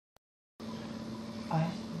Oh.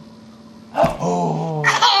 Oh.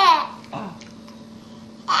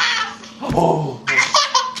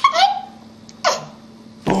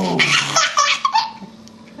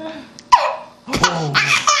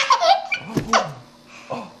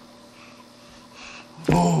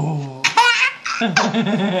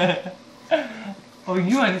 Oh,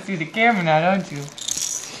 you want to see the camera now, don't you?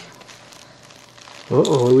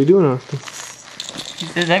 Uh-oh, what are we doing, Austin? He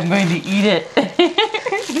says I'm going to eat it.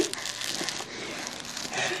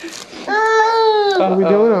 What are we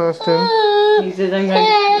doing, Austin? He says I'm going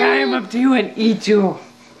to climb up to you and eat you.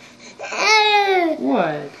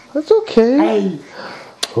 What? That's okay. Hey.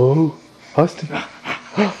 Oh, Austin.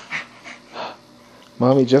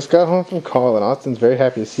 Mommy just got home from call and Austin's very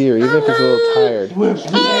happy to see her, even if he's a little tired. We're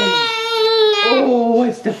playing. Oh,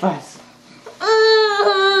 what's the fuss?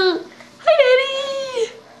 Hi,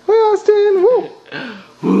 Daddy. Hi, Austin.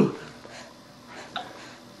 Woo.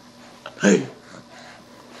 Hey.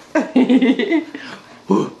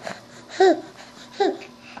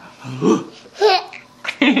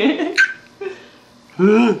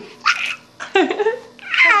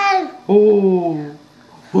 Oh.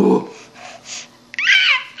 Oh.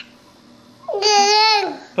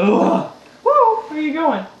 Oh. Whoa, where are you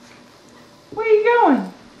going? Where are you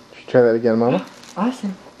going? Try that again, Mama.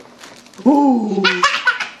 Awesome. Ooh.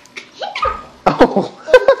 Oh,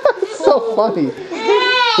 it's so funny. We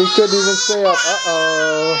couldn't even stay up.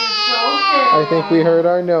 Uh-oh. I think we hurt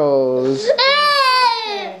our nose.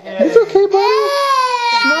 It's okay, buddy.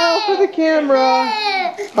 Smile for the camera.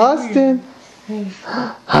 Austin.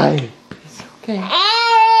 Hi. It's okay.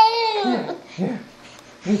 Here.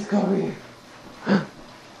 Let's go over here.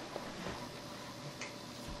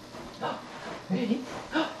 Ready?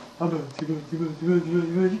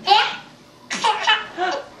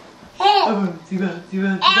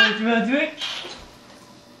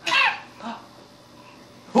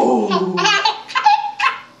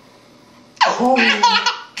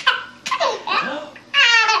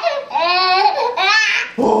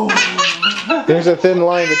 There's a thin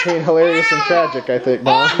line between hilarious and tragic, I think,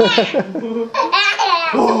 Mom.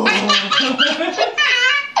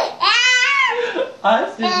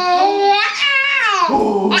 Austin.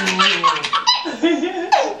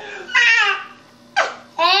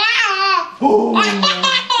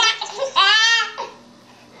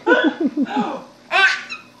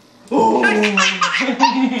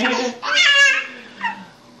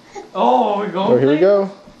 Oh, we're going. Oh, here we go.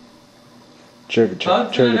 Chugga, chugga,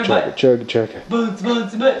 chugga, chugga, chugga, chugga. Bounce,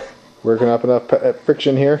 bounce, bounce. Working up enough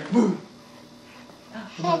friction here.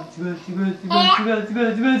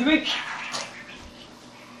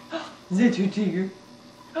 Is that your tiger?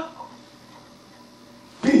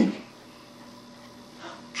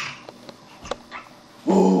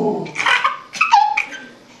 Oh.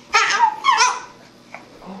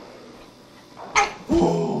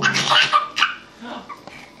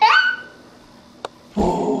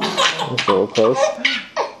 That's a little close.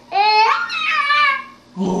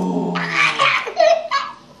 Oh.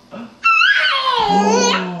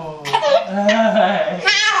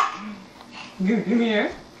 Come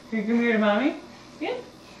here. Come here to mommy. Yeah.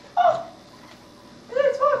 Oh.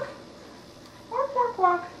 Let's walk. Walk, walk,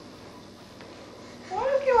 walk.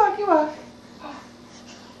 Walkie, walkie, walk.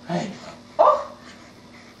 Hey. Oh.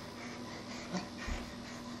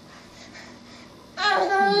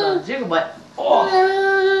 Little jiggle butt.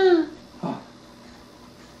 Oh. Oh.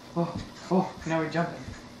 Oh. Oh. Now we're jumping.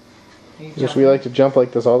 Yes, we like to jump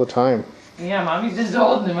like this all the time. Yeah, mommy's just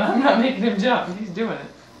holding him. I'm not making him jump. He's doing it.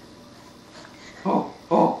 Oh,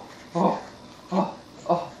 oh, oh, oh,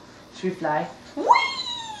 oh. Should we fly? Whee!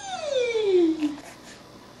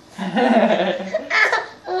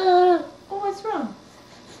 Oh, what's wrong?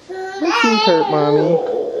 My teeth hurt, Mommy.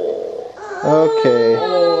 Okay.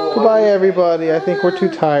 Goodbye, everybody. I think we're too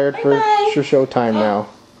tired for show time now.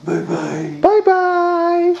 Bye-bye.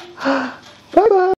 Bye-bye.